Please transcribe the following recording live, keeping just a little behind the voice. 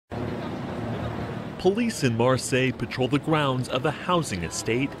Police in Marseille patrol the grounds of a housing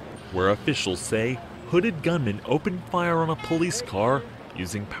estate where officials say hooded gunmen opened fire on a police car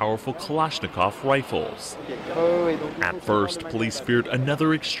using powerful Kalashnikov rifles. At first, police feared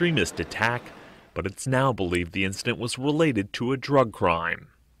another extremist attack, but it's now believed the incident was related to a drug crime.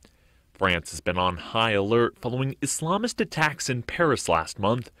 France has been on high alert following Islamist attacks in Paris last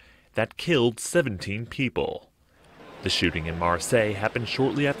month that killed 17 people. The shooting in Marseille happened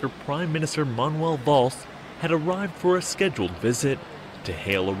shortly after Prime Minister Manuel Valls had arrived for a scheduled visit to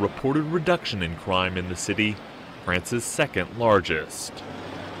hail a reported reduction in crime in the city, France's second largest.